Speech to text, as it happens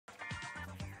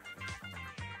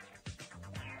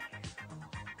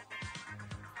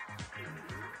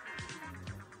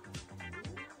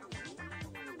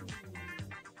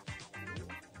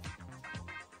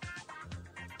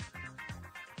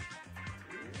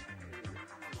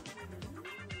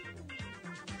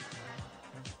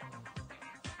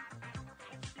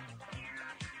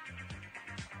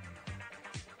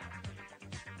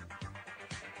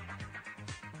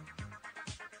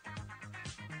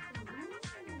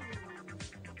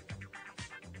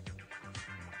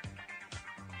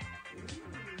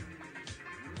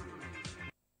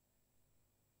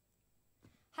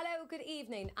good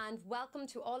evening and welcome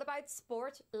to All About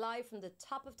Sport, live from the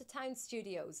top of the town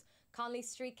studios, Conley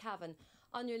Street, Cavan,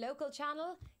 on your local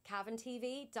channel,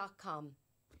 cavantv.com.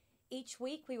 Each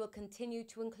week we will continue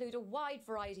to include a wide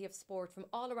variety of sport from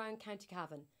all around County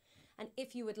Cavan. And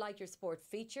if you would like your sport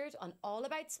featured on All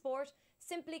About Sport,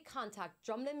 simply contact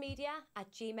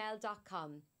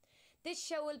drumlinmedia@gmail.com. This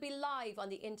show will be live on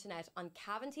the internet on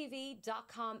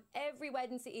cavantv.com every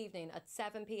Wednesday evening at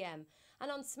 7 p.m.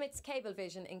 and on Smith's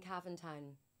Cablevision in Cavan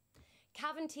Town.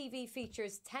 Cavan TV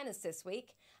features tennis this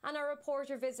week, and our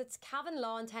reporter visits Cavan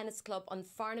Lawn Tennis Club on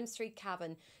Farnham Street,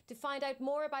 Cavan, to find out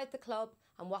more about the club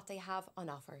and what they have on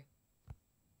offer.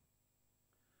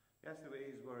 Yes,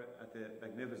 Louise, we're at the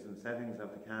magnificent settings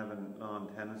of the Cavan Lawn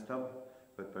Tennis Club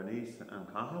with Bernice and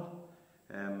Cathal.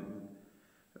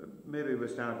 Maybe we'll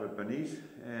start with Bernice.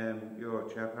 You're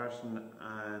chairperson,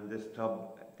 and this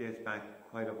club dates back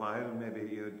quite a while. Maybe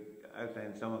you'd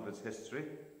outline some of its history.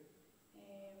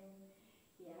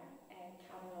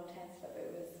 Cavan Lawn Tennis Club,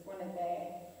 it was one of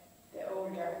the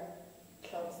older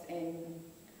clubs in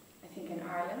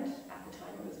Ireland at the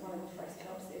time. It was one of the first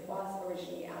clubs. It was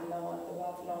originally a lawn. There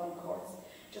was lawn courts,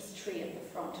 just 3 at the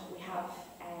front. We have,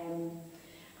 and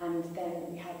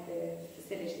then we had the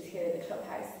facilities here at the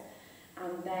clubhouse.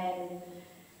 And then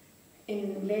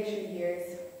in later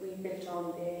years, we built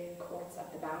on the courts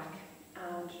at the back,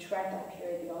 and throughout that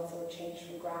period, we also changed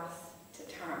from grass to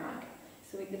tarmac.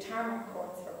 So we had the tarmac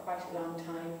courts for quite a long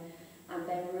time, and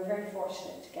then we were very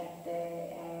fortunate to get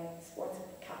the Sports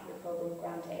Capital Programme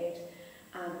grant aid,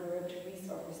 and we were able to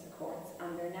resurface the courts,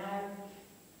 and they're now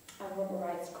a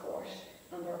rubberised court,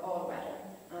 and they're all weather,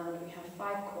 and we have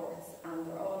 5 courts, and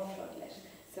they're all floodlit.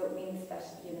 So it means that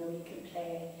you can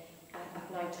play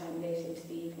at night time, late into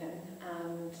the evening,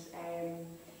 and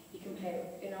you can play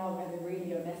in all weather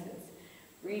really, unless it's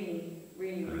really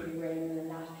raining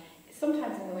and that.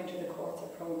 Sometimes in the winter the courts are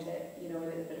prone to a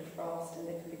little bit of frost, and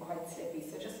they can be quite slippy.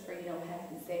 So just for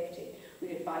health and safety,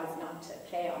 we'd advise not to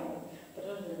play on them. But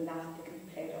other than that, they can be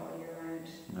played all year round.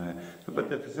 Right. So, but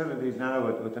the facilities now,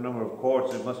 with the number of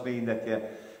courts, it must mean that you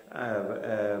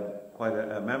have quite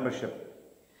a membership.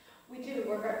 We do.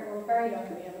 We're very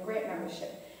lucky. We have a great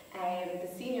membership. The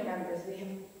senior members, we have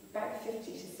about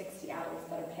 50 to 60 adults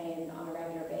that are playing on a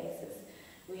regular basis.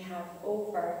 We have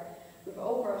over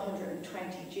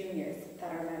 120 juniors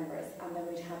that are members, and then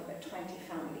we'd have about 20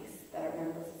 families that are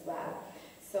members as well.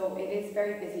 So it is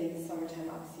very busy in the summertime,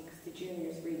 obviously, because the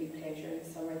juniors really play during the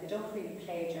summer. They don't really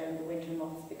play during the winter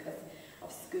months because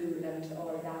of school and all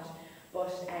of that.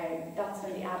 But that's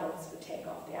when the adults would take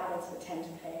off. The adults would tend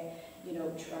to play,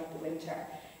 throughout the winter.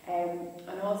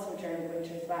 And also during the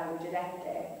winter as well, we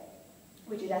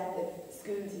did let the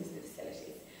schools use the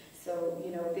facilities. So,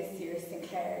 this year St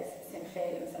Clair's, St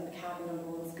Phelim's and the Cavan No.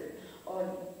 1 School all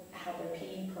had their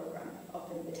PE programme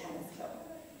up in the tennis club.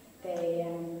 They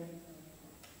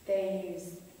use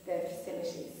the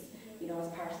facilities, as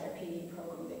part of their PE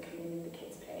programme. They come in and the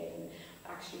kids play. And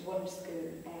actually one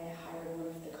school hired one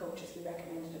of the coaches. We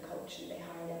recommended a coach, and they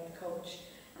hired out the coach,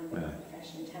 and they were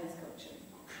professional tennis coaching.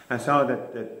 I saw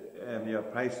that your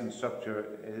pricing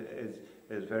structure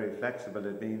is very flexible.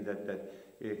 It means that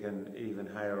you can even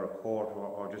hire a court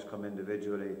or just come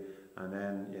individually, and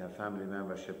then you have family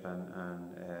membership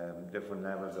and different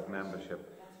levels of membership.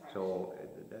 Right. So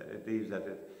it leaves that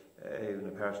even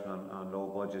a person on low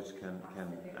budgets can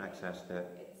access the.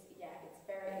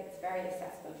 It's very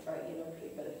accessible for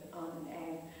people on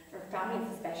for families,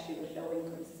 especially with low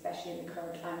incomes, especially in the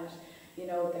current climate.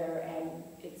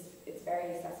 It's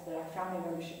very accessible. Our family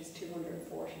membership is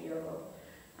 €240,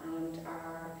 and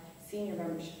our senior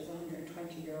membership is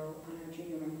 €120, and our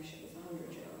junior membership is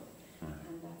 €100,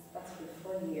 and that's for the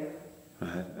full year.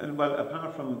 Right. And well,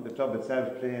 apart from the club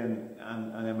itself playing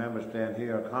and your members playing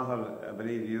here, Cathal, I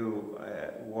believe you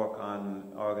work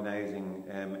on organising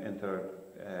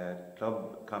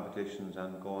club competitions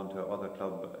and going to other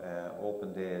club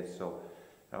open days, or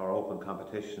open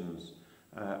competitions.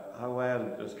 How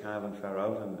well does Cavan fare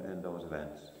out in those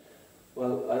events?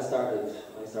 Well, I started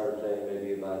playing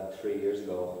maybe about 3 years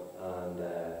ago, and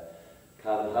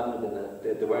Cavan hadn't been.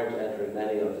 They weren't entering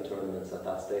many of the tournaments at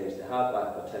that stage. They had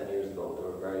back about 10 years ago. They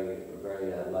were a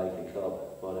very lively club,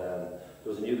 but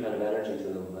there was a new kind of energy to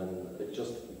them, and it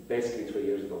just basically 3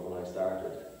 years ago when I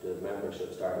started, the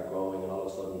membership started growing, and all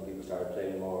of a sudden people started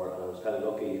playing more, and I was kind of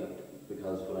lucky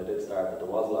because when I did start, there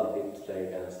was a lot of people to play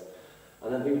against.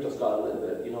 And then people just got a little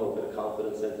bit, a bit of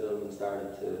confidence into them, and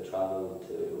started to travel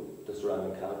to the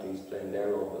surrounding counties playing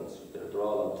their opens. They're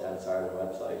all on the Tennis Ireland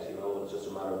website, and it's just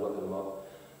a matter of looking them up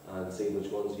and seeing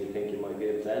which ones you think you might be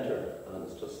able to enter. And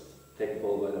it's just take the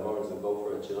bull by the horns and go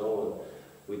for it, And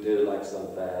We do the likes of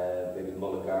maybe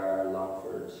Mullingar,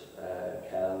 Longford,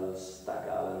 Kells,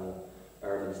 Stackallen,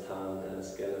 Irvinstown,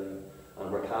 Enniskillen, and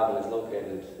where Cavan is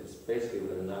located, it's basically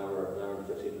within an hour and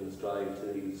 15 minutes drive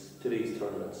to these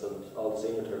tournaments, and all the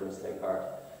senior tournaments take part,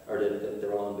 or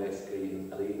they're on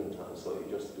basically at evening time, so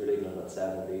you're leaving them at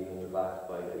 7 in the evening, you're back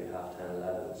by maybe 10:30,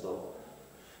 11, so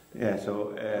yeah,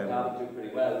 so Cavan do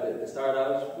pretty well. They started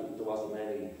out, there wasn't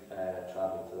many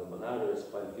travelling to them, but now there's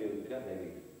quite a few. We get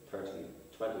maybe 20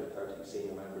 or 30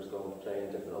 senior members going to play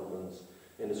in different opens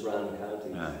in the surrounding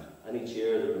counties. Right. And each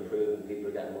year they're improving, people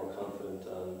are getting more confident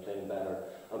and playing better.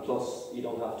 And plus, you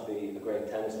don't have to be a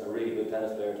really good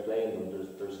tennis player to play in them.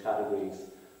 There's categories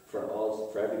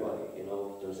for everybody, you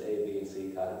know. There's A, B and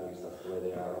C categories, that's the way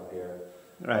they are up here.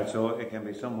 Right, so it can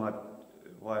be somewhat,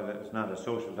 while it's not a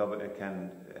social club, it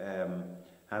can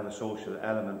have a social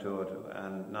element to it,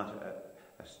 and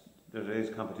there is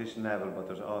competition level, but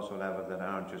there's also levels that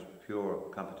aren't just pure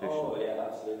competition. Oh yeah,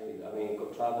 absolutely. I mean,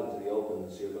 travelling to the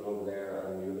Opens, you're going over there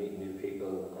and you're meeting new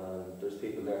people, and there's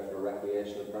people there for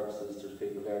recreational purposes, there's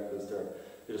people there because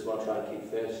they just want to try and keep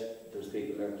fit, there's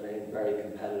people there playing very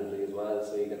competitively as well,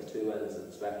 so you get the two ends of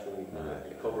the spectrum,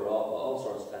 you cover all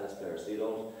sorts of tennis players,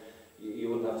 so you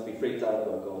wouldn't have to be freaked out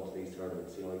about going to these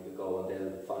tournaments. You know, you could go and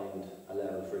they'll find a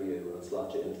level for you and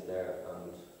slot you into there,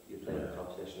 and you play the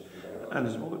competition from there on.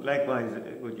 And likewise,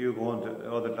 would you go on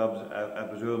to other clubs? I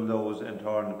presume those in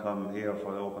turn come here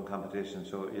for the open competition,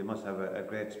 so you must have a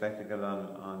great spectacle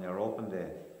on your open day.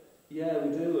 Yeah,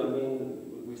 we do. I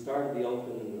mean, we started the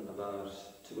open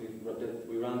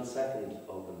we ran the second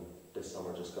open this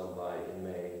summer, just gone by in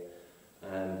May.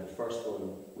 And the first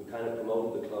one, we kind of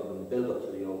promoted the club in the build-up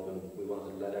to the Open. We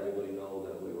wanted to let everybody know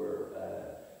that we were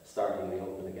starting the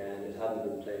Open again. It hadn't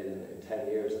been played in 10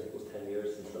 years. I think it was 10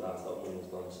 years since the last Open was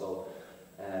done. So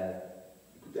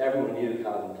everyone knew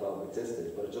Cavan Club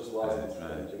existed, but it just wasn't.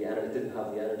 Right. It didn't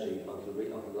have the energy until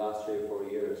the last 3 or 4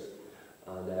 years.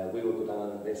 And we would go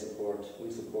down and we support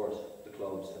the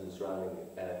clubs in the surrounding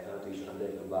counties, and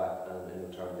they come back and in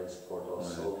return they support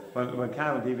us. Right. So well,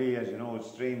 Cavan TV, as you know,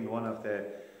 streamed one of the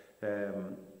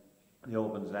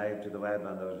Opens live to the web,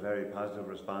 and there was very positive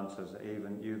responses.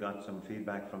 Even you got some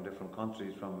feedback from different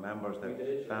countries, from members,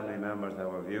 family members that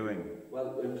were viewing.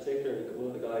 Well, in particular,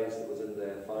 one of the guys that was in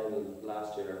the final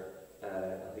last year,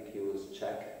 I think he was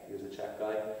Czech. He was a Czech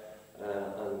guy.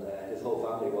 And his whole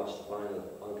family watched the final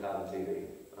on Cavan TV,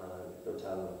 and they were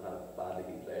telling him how badly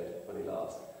he played when he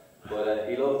lost. But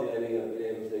he loved the idea of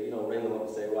being able to, ring them up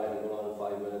and say, right, I'm going on in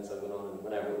 5 minutes, I'm going on in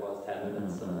whenever it was, 10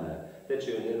 minutes. And they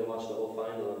tuned in and watched the whole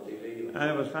final on TV. And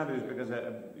it was fabulous because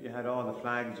you had all the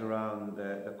flags around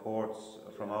the courts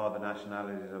from all the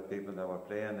nationalities of people that were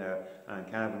playing there, and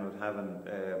Cavan was having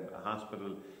a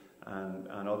hospital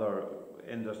and other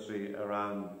industry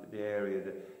around the area.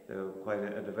 There were quite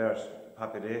a diverse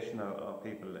population of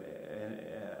people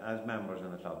as members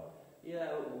in the club.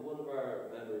 Yeah, one of our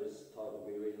members thought it would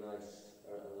be a really nice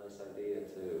idea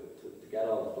to get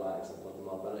all the flags and put them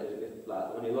up. And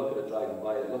when you look at it driving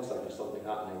by, it looks like there's something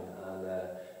happening, and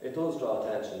it does draw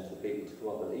attention to people to come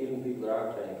up, and even people that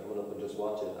are playing coming up and just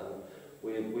watch it. And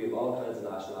we have all kinds of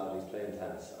nationalities playing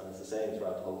tennis, and it's the same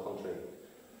throughout the whole country.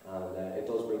 And it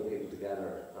does bring people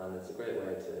together, and it's a great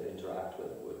way to interact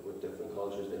with different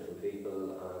cultures, different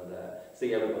people, and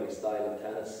see everybody's style of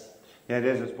tennis. Yeah, it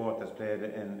is a sport that's played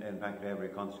in practically every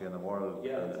country in the world.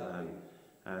 Yeah, exactly.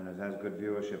 And it has good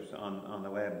viewerships on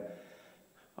the web.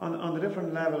 On the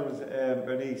different levels,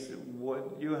 Bernice, would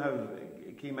you have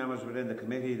key members within the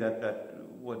committee that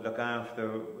would look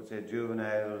after, say,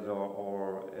 juveniles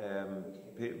or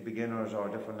beginners or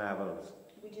different levels?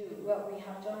 We do. What we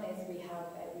have done is we have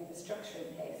a structure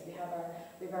in place. We have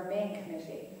our main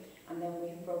committee, and then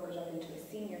we've broken it up into a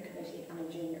senior committee and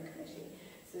a junior committee.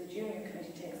 So the junior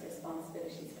committee takes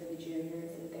responsibilities for the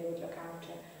juniors, and they would look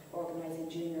after organising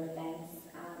junior events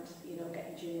and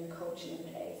getting junior coaching in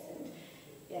place and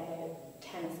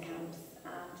tennis camps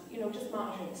and just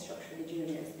monitoring the structure of the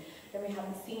juniors. Then we have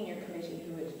the senior committee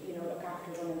who would look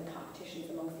after running the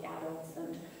competitions amongst the adults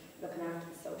and looking after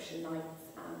the social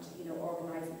nights and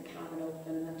organising the Cavan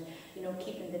Open and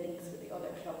keeping the links with the other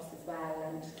clubs as well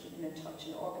and keeping in touch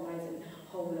and organising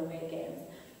home and away games.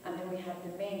 And then we have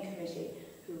the main committee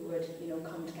who would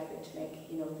come together to make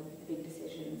the big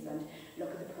decisions and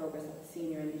look at the progress of the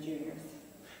senior and the juniors.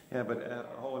 Yeah, but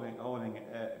holding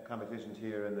competitions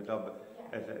here in the club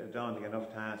is a daunting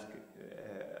enough task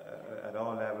at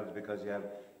all levels, because you have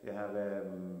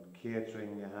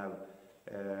catering, you have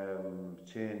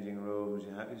changing rooms,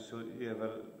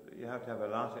 you have to have a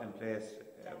lot in place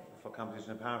for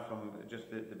competition, apart from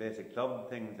just the basic club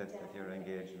things that you're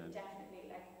engaged in. Definitely,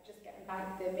 like just getting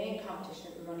The main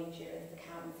competition that we run each year is the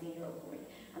Cavan Senior Open Week,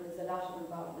 and there's a lot of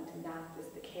involvement in that.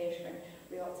 There's the catering.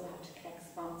 We also have to collect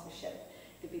sponsorship.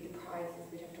 There'd be the prizes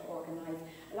we'd have to organise.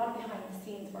 A lot of behind the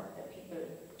scenes work that people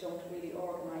don't really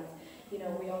organise. You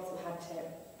know, we also had to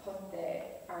put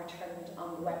our tournament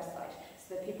on the website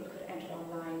so that people could enter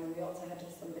online, and we also had to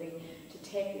have somebody to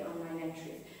take the online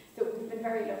entries. So we've been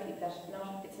very lucky that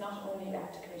it's not only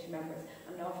left to committee members,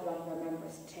 and an awful lot of our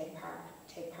members take part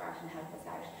and help us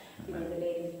out. You know, the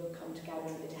ladies would come together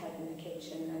and they'd help in the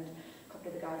kitchen, and a couple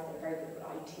of the guys that are very good with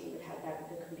IT would help out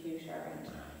with the computer,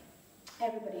 and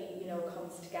everybody, you know,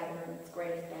 comes together, and it's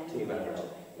great then. Team effort.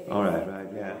 All right,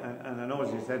 yeah. And I know,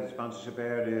 as you said, the sponsorship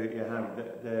area, you have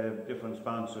the different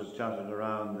sponsors jotted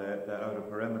around the outer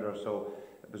perimeter, so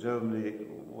presumably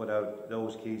without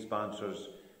those key sponsors,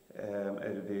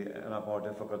 it would be a lot more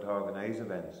difficult to organise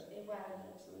events. Well,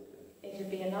 it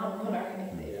would be a non-runner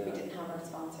if we didn't have our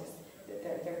sponsors.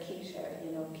 They're key to,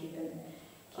 you know, keeping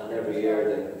and every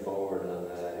year they come forward,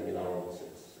 and you know,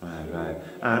 it's right.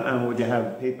 And would you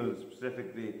have people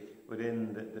specifically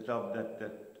within the club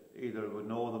that either would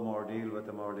know them or deal with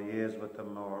them or liaise with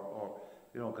them, or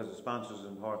you know, because the sponsors is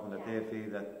important, that they feel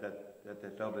that the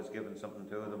club is giving something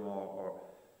to them, or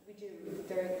we do.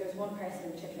 There's one person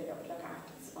in particular that would look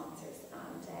after the sponsors,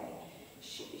 and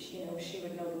she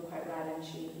would know them quite well, and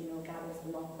she, you know, gathers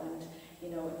them up and, you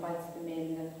know, invites them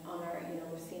in. And on our, you know,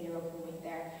 senior open week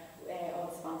there, all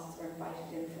the sponsors were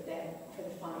invited in for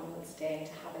the finals day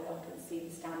to have a look and see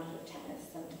the standard of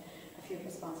tennis, and a few of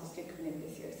the sponsors did come in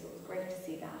this year, so it was great to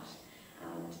see that,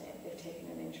 and they've taken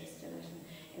an interest in it. And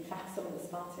in fact, some of the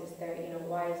sponsors, their, you know,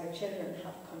 wives or children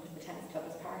have come to the tennis club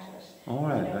as part of it. Oh,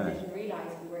 right, you know, right. They didn't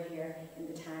realise we were here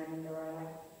in the town, and they were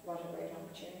like, what a great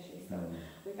opportunity. So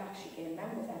we've actually gained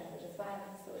members out of it as well.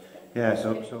 So it's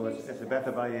been so it's a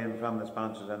better buy-in from the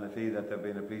sponsors, and the fee that they've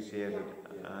been appreciated,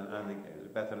 and a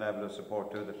better level of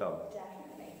support to the club.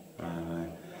 Definitely.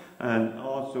 Right. And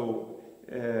also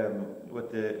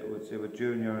with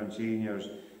junior and seniors,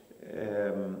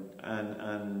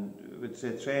 and with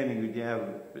say training, would you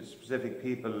have specific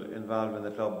people involved in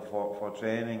the club for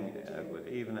training,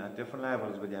 even at different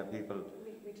levels? Would you have people?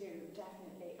 We do,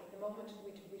 definitely. At the moment,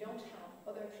 we don't have,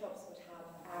 other clubs would have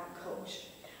a coach.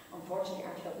 Unfortunately,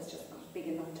 our club is just not big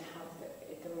enough to have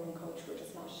their own coach. We're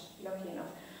just not lucky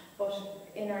enough. But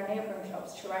in our neighbouring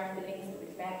clubs, throughout the links that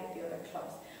we've made with the other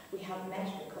clubs, we have met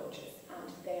with coaches, and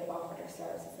they have offered our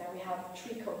services. Now, we have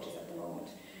 3 coaches at the moment.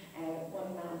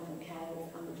 One man from Kells,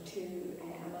 and we've 2,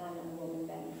 a man and a woman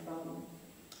then from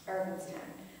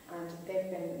Irvinstown, and they've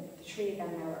been, the 3 of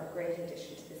them now are a great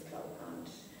addition to this club, and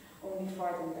only for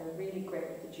them, they're really great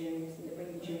with the juniors, and they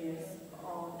bring the juniors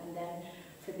on. And then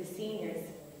for the seniors,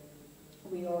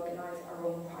 we organise our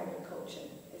own private coaching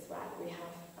as well. We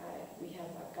have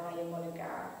a guy in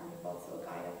Mullingar, and we've also a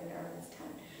guy up in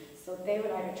Irvinstown, so they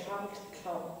would either travel to the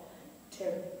club to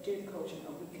do the coaching,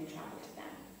 or we can travel to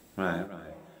them. Right.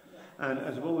 And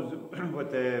I suppose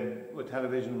with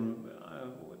television,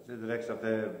 the likes of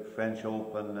the French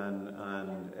Open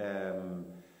and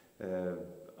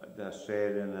the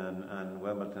Australian and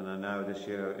Wimbledon, and now this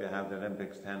year you have the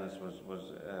Olympics. Tennis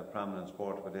was a prominent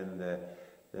sport within the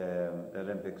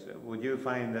Olympics. Would you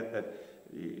find that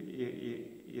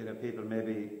you'd have people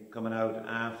maybe coming out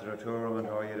after a tournament,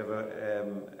 or you'd have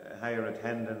a higher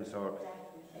attendance, or?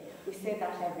 We say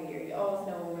that every year. You always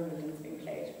know when Wimbledon's being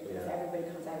played, because everybody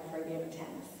comes out for a game of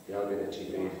tennis. They all get itchy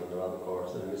feet when they're on the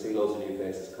course, and you see loads of new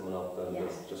faces coming up and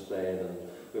just playing, and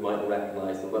we mightn't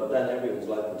recognise them, but then everyone's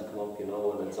welcome to come up, you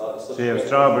know, and it's such. So you have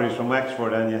strawberries from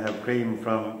Wexford, and you have cream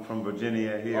from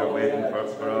Virginia here waiting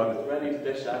for all. It's ready to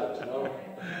dish out, you know.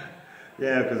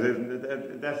 Yeah,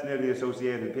 because that's nearly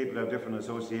associated. People have different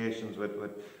associations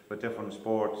with different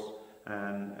sports,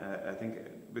 and I think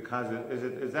because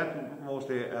is that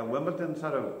mostly a Wimbledon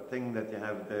sort of thing that you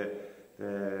have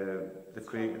the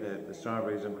cream, the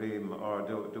strawberries and cream, or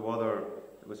do other,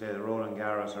 we say the Roland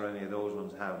Garros or any of those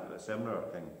ones have a similar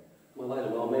thing? Well, I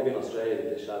don't know. Maybe in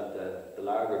Australia they shot the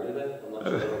lager, do they? I'm not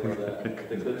sure what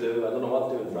they could do. I don't know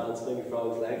what to do in France. Maybe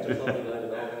frog's legs or something. I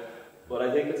don't know. But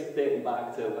I think it's dating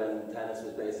back to when tennis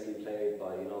was basically played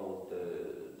by, you know,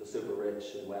 the super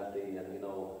rich and wealthy, and, you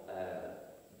know,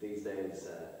 these days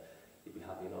you'd be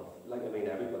happy enough. Like, I mean,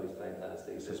 everybody's playing tennis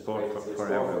these days. It's a sport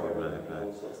for everyone.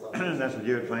 Right. So that's what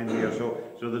you'd find here. So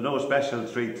there's no special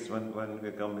treats when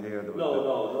we come here.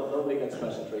 No, nobody gets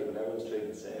special treatment. Everyone's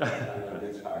treated the same in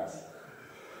these parts.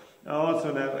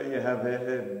 Also, now you have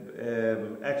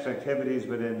extra activities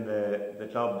within the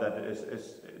club that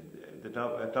is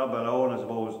a club alone, I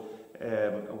suppose.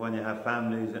 When you have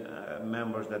families,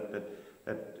 members that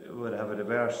that would have a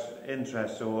diverse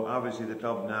interest. So obviously the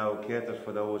club now caters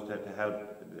for those to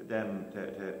help them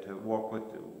to work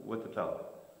with the club.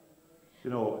 You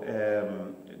know,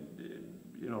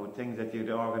 things that you'd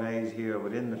organise here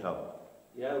within the club.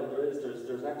 Yeah, well,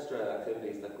 there's extra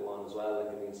activities that go on as well.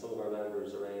 Like, I mean, some of our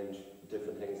members arrange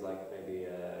different things like maybe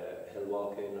hill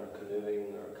walking or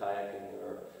canoeing or kayaking,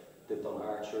 or they've done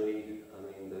archery. I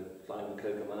mean, they've climbed the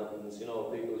Cavan Mountains. You know,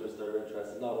 people just are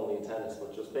interested not only in tennis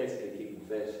but just basically keeping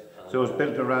fit. So it's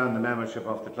built around the membership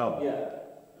of the club. Yeah,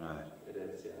 right. It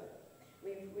is. Yeah.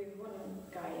 We've one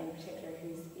guy in particular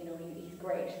who's, you know, he's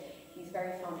great. He's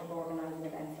very fond of organising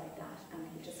events like that, and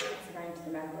he just gets around to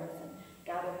the members and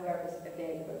gather whoever's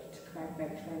available to come out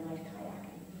maybe for a night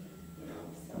kayaking. You know,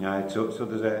 so. Yeah, so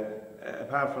there's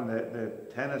apart from the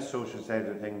tennis social side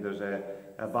of the thing, there's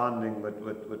a bonding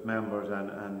with members,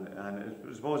 and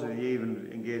I suppose that you even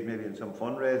engage maybe in some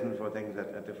fundraising for things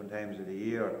at different times of the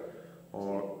year,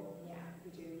 or. Yeah,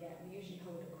 we do. Yeah, we usually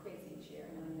hold a quiz each year,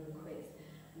 an annual quiz,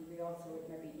 and we also would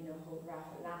maybe, you know, hold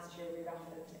raffle. Last year we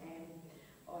raffled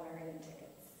All Ireland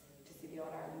tickets to see the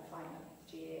All Ireland final,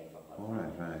 GAA football. All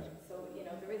right, right. So, you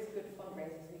know, there is good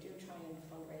fundraisers. We do try and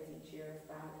fundraise each year as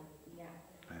well. Yeah.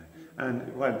 Right.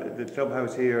 And well, the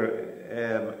clubhouse here,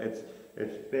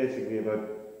 it's basically about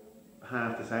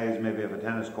half the size maybe of a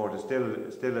tennis court. It's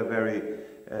still a very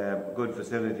good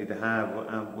facility to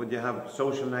have. Would you have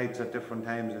social nights at different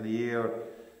times in the year?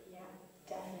 Yeah,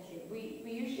 definitely.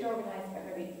 We usually organise about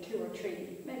maybe 2 or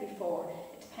 3, maybe 4.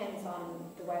 It depends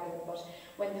on the weather. But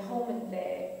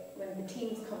when the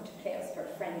teams come to play us for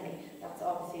a friendly, that's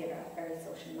obviously a very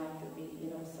social night. There'll be, you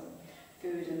know, some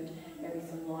food and maybe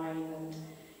some wine and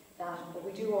that. But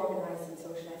we do organise some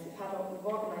social nights. We've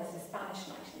organised a Spanish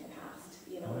night in the past.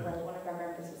 You know, where one of our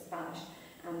members was Spanish,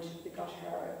 and we got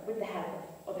her, with the help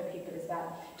of other people as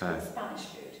well, to make Spanish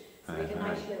food. So we had a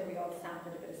night here we all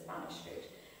sampled a bit of Spanish food,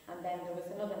 and then there was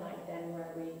another night then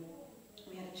where we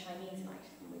had a Chinese night,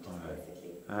 and we just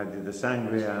basically did the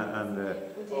sangria and the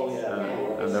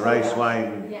the rice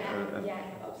wine. Absolutely.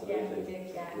 Yeah, we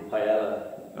did. Yeah. The paella.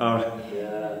 Oh.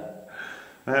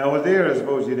 Yeah. Well, they're, I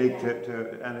suppose, unique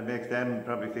to, and it makes them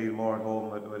probably feel more at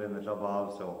home within the club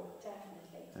also.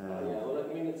 Definitely. Yeah, well,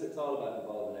 I mean, it's all about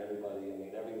involving everybody. I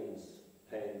mean, everyone's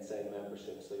paying the same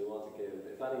membership, so you want to give.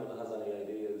 If anyone has any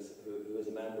ideas who is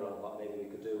a member on what maybe we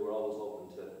could do, we're always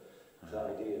open to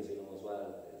ideas, you know, as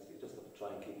well. You just have to try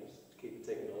and keep it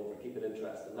taking over, keep it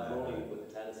interesting, not only with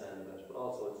the tennis end of it, but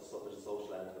also there's a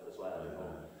social end of it as well. You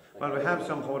know? Well, we have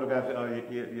some photographs.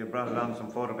 You brought along some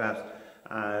photographs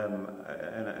in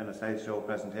a slideshow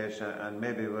presentation, and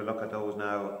maybe we'll look at those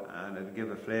now, and it'll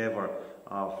give a flavour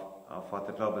of what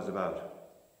the club is about.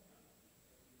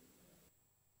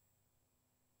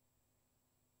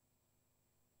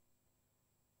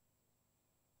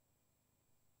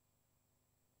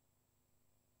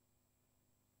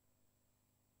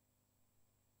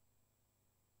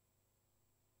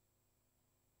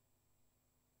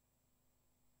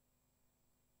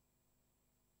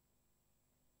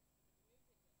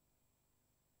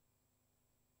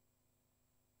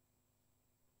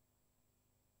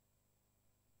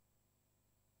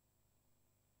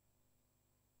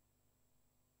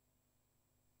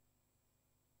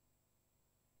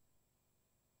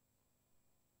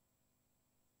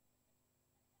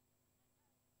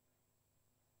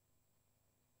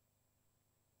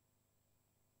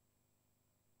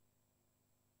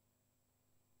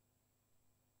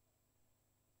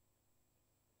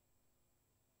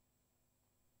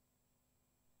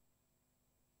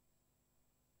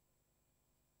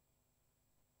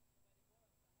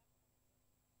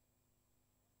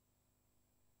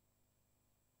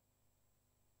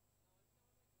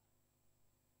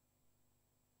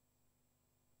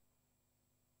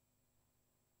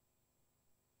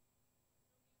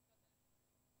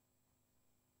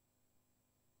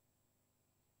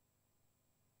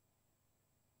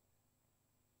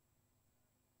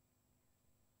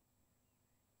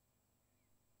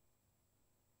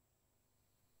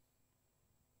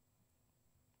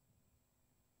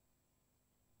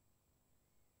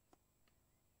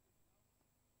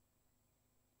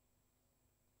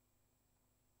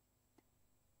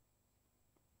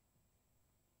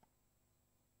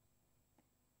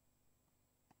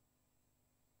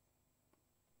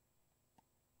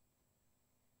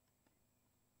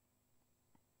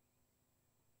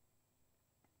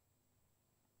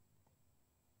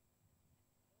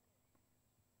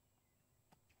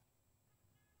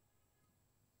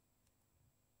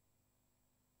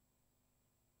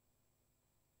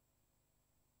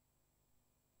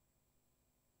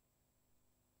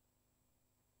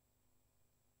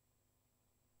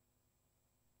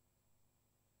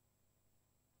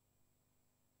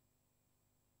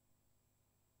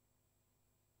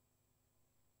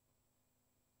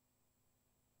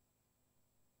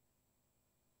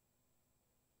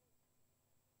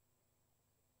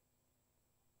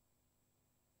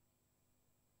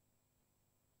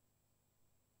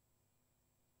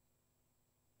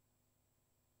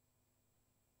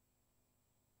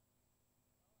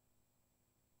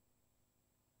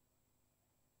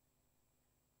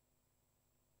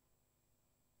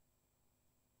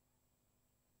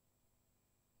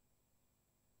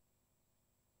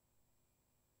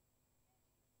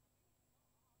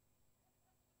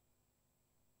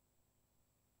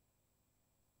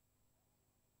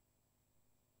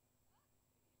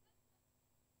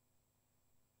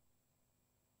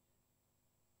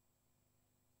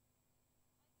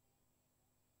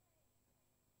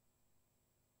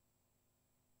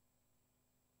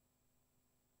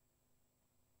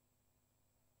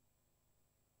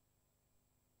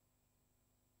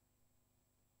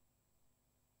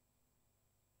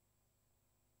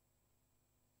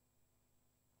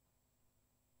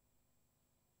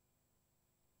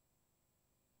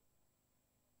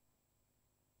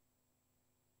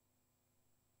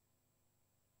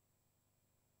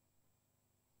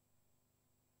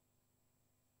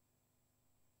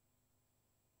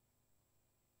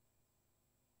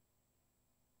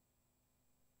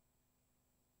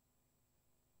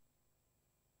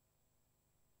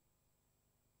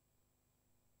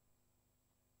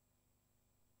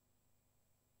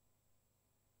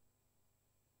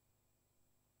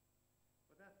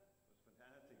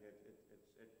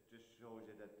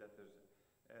 that there's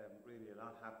really a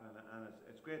lot happening, and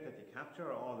it's great that you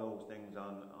capture all those things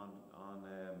on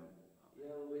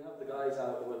yeah, well, we have the guys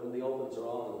out when the opens are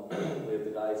on. We have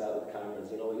the guys out with cameras.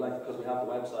 You know, we like because we have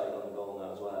the website on the go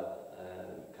now as well,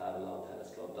 Cavan Lawn Tennis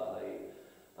Club.ie,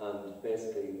 and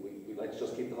basically we like to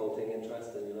just keep the whole thing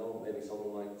interesting. You know, maybe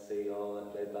someone might say, "Oh, I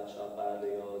played that shot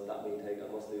badly. Oh, is that me taking?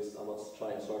 I must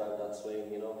try and sort out that swing."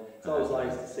 You know, it's always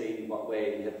nice to see what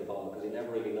way you hit the ball because you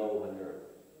never really know when you're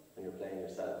playing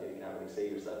yourself. You can't really see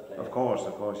yourself playing. Of course,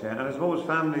 yeah. And I suppose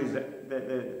families,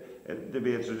 there'd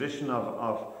be a tradition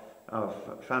of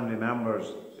family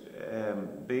members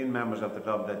being members of the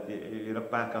club, that you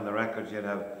look back on the records, you'd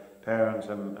have parents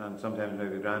and sometimes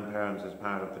maybe grandparents as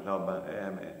part of the club,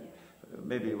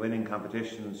 maybe winning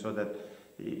competitions, so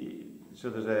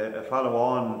there's a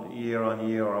follow-on year on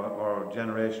year or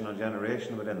generation on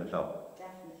generation within the club.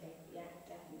 Definitely, yeah,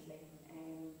 definitely.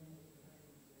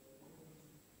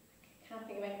 I can't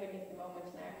think of anybody at the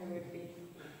moment now who would be.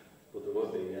 But there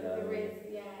would be, yeah. There is,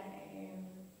 yeah.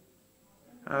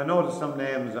 I noticed some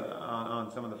names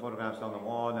on some of the photographs on the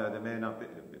wall now. They may not be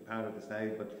part of the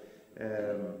site, but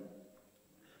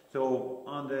so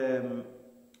on the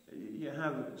you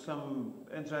have some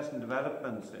interesting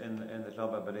developments in the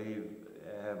club, I believe,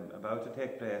 about to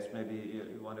take place. Maybe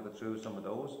you want to go through some of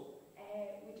those.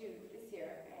 We do. This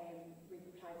year we've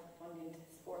applied for funding to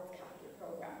the Sports Capital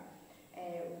Programme.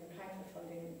 We've applied for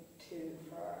funding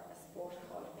for a sport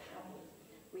called paddle.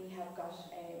 We have got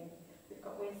we've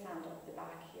got wasteland up the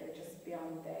back here, just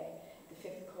beyond the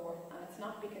fifth court, and it's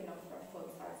not big enough for a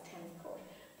full-size tennis court,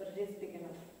 but it is big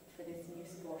enough for this new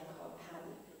sport called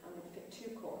paddle, and we fit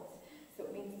 2 courts. So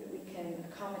it means that we can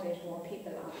accommodate more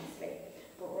people, obviously,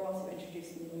 but we're also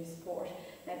introducing a new sport.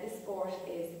 Now this sport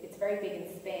it's very big in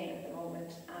Spain at the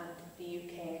moment, and the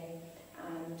UK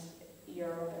and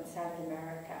Europe and South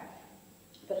America,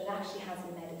 but it actually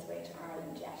hasn't made its way to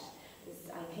Ireland yet.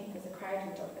 I think there's a crowd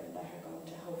in Dublin that are going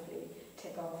to hopefully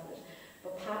take off with it.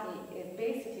 But paddle is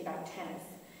basically like tennis,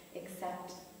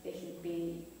 except it'll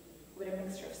be with a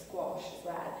mixture of squash as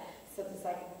well. So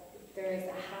there is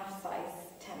a half-size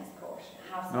tennis court, a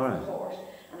half-size court,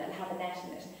 and it'll have a net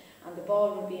in it. And the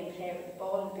ball will be in play, but the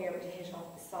ball will be able to hit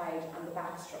off the side and the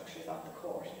back structures of the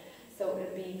court. So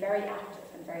it'll be very active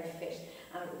and very fit,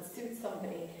 and it would suit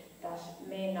somebody that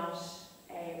may not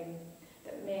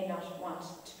want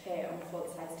to play on a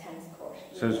full-size tennis court.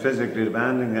 So it's physically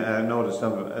demanding. I noticed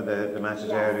some of the matches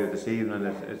earlier this evening.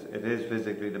 It is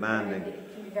physically demanding.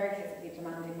 It can be very physically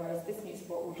demanding, whereas this new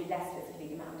sport would be less physically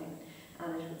demanding,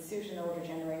 and it would suit an older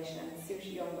generation and suit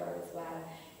younger as well.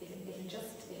 It'll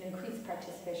increase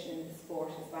participation in the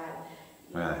sport as well,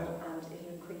 and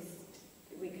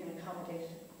we can accommodate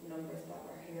numbers that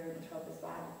were here in the club as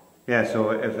well. Yeah, so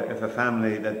if a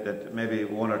family that maybe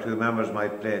 1 or 2 members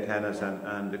might play tennis,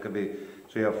 and there could be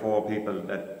 3 or 4 people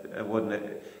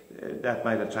that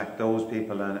might attract those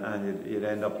people, and you'd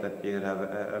end up that you'd have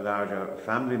a larger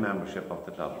family membership of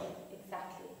the club.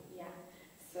 Exactly, yeah.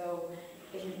 So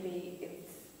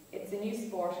it's a new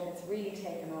sport, and it's really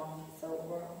taken off. So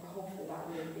we're hopeful that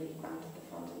we'll be granted the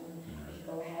funding, and if you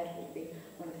go ahead, we'll be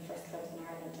one of the first clubs in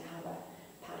Ireland to have a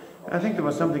paddle court. I think there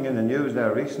was something in the news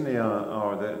there recently,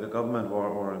 or the government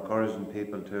were encouraging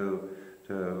people to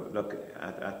look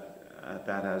at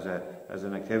that as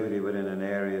an activity within an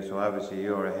area. So obviously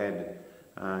you're ahead,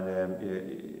 and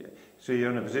so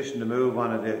you're in a position to move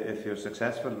on it if you're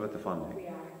successful with the funding. We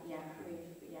are, yeah. We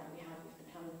have the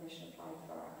planning permission applied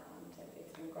for, and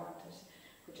it's been granted.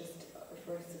 If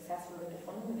we're successful with the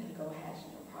funding, we can go ahead,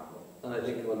 no problem. And I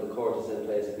think when the court is in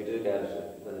place, if we do get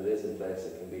it, when it is in place,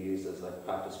 it can be used as like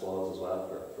practice walls as well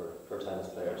for tennis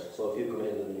players. So if you come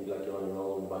in and you're on your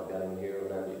own and might get in here or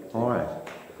whatever, you can take a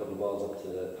couple of balls up to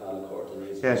the paddle court and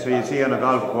use it. Yeah, so you see on a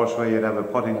golf course where you'd have a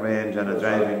putting range and a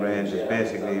driving range, it's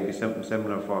basically be something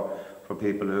similar for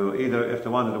people who either if they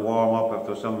wanted to warm up, if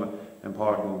there's some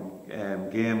important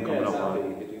game coming up.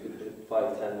 If you could do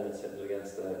 5-10 minutes sitting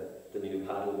against the new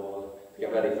paddle wall,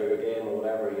 get ready for your game or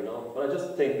whatever, you know. But I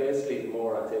just think basically the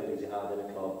more activities you have in a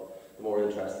club, the more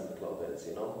interesting the club is,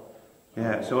 you know.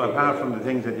 Yeah, so apart from the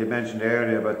things that you mentioned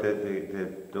earlier about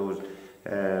those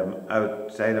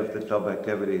outside of the club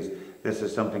activities, this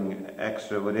is something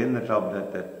extra within the club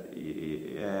that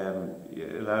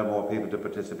allow more people to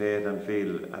participate and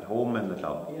feel at home in the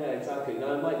club. Yeah, exactly.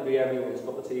 Now it might be everyone's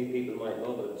cup of tea. People might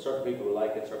love it. Certain people will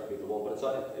like it, certain people won't. But it's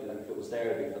like if it was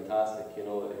there, it'd be fantastic. You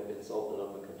know, it's opening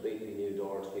up a completely new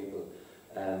door to people.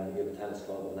 You have a tennis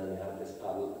club, and then you have this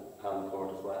paddle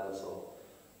court as well. So,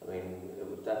 I mean, it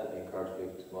would definitely encourage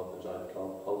people to come up and join the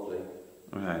club. Hopefully.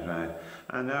 Right, right.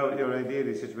 And now you're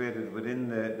ideally situated within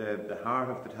the heart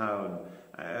of the town.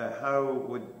 How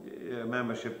would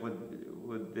membership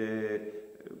would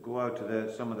go out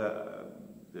to some of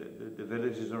the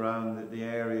villages around the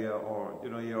area, or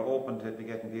you're open to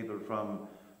getting people from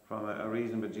a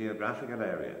reasonable geographical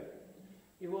area?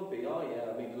 You would be, oh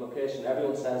yeah. I mean, the location,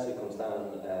 everyone says who comes down,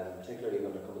 particularly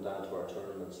when they're coming down to our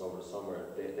tournaments over the summer,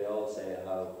 they all say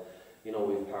how,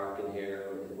 we've park in here,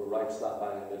 we're right slap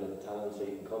bang in the middle of the town, so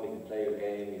you can come, you can play your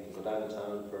game, you can go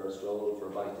downtown for a stroll, for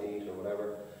a bite to eat or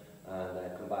whatever, and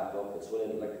come back up. It's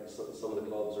within, like, some of the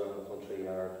clubs around the country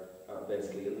are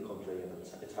basically in the country, and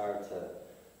it's hard to,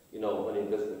 when you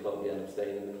visit the club, you end up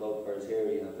staying in the club, whereas here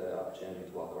you have the opportunity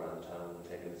to walk around town and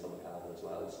take in some of Cavan as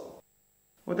well. So.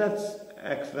 Well, that's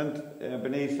excellent,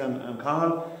 Bernice and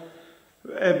Cathal.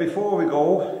 Before we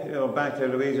go, back to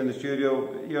Louise in the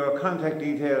studio, your contact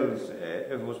details,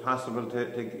 if it was possible,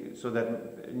 so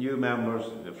that new members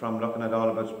from looking at All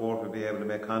About Sport would be able to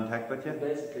make contact with you.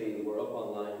 Basically, we're up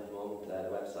online at the moment. The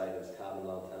website is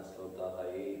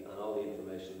cavanlawntennisclub.ie, and all the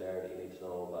information there that you need to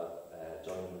know about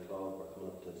joining the club or coming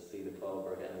up to see the club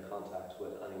or getting in contact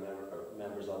with any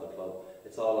members of the club.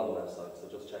 It's all on the website, so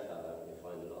just check that out and you'll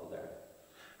find it all there.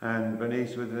 And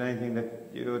Bernice, was there anything that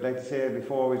you would like to say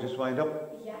before we just wind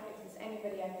up? Yeah, if there's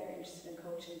anybody out there interested in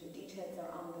coaching, the details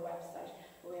are on the website.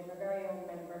 But we have a very young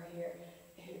member here,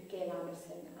 Gail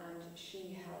Anderson, and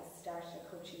she has started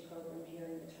a coaching program here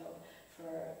in the club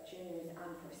for juniors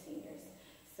and for seniors.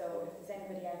 So if there's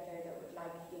anybody out there that would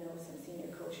like, some senior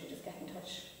coaching, just get in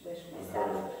touch with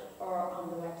myself or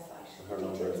on the website. Her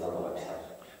number is on the website.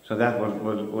 So that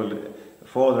will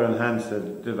further enhance the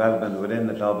development within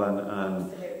the club, and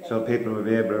so people will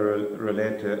be able to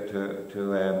relate to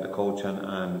the coach,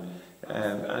 and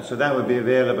so that would be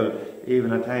available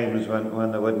even at times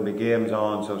when there wouldn't be games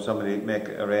on, so somebody make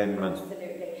arrangements.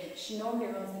 Absolutely. She normally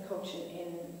runs the coaching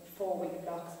in 4-week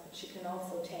blocks, but she can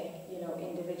also take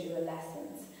individual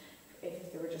lessons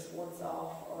if they were just once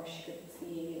off, or she could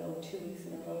see 2 weeks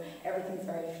in a row. Everything's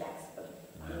very flexible.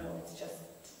 It's just.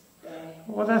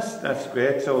 Well, that's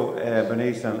great. So,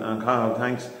 Bernice and Cathal,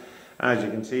 thanks. As you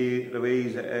can see,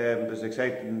 Louise, there's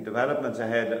exciting developments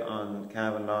ahead on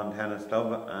Cavan Lawn Tennis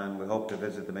Club, and we hope to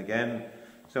visit them again.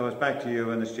 So it's back to you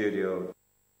in the studio.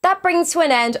 That brings to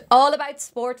an end All About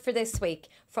Sport for this week.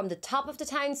 From the top of the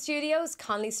town studios,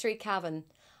 Connolly Street, Cavan.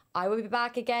 I will be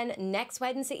back again next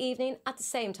Wednesday evening at the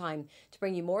same time to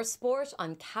bring you more sport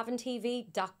on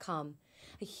cavantv.com.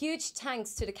 A huge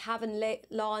thanks to the Cavan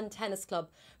Lawn Tennis Club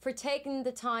for taking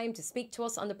the time to speak to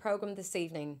us on the programme this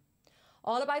evening.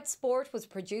 All About Sport was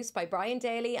produced by Brian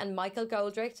Daly and Michael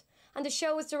Goldricht, and the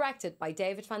show was directed by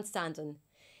David Van Standen.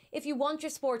 If you want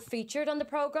your sport featured on the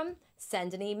programme,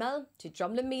 send an email to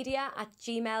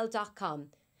drumlinmedia@gmail.com.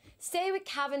 Stay with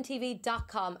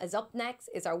cavantv.com, as up next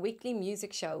is our weekly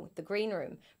music show, The Green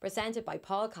Room, presented by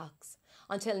Paul Cox.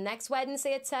 Until next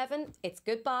Wednesday at 7, it's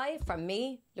goodbye from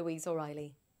me, Louise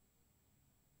O'Reilly.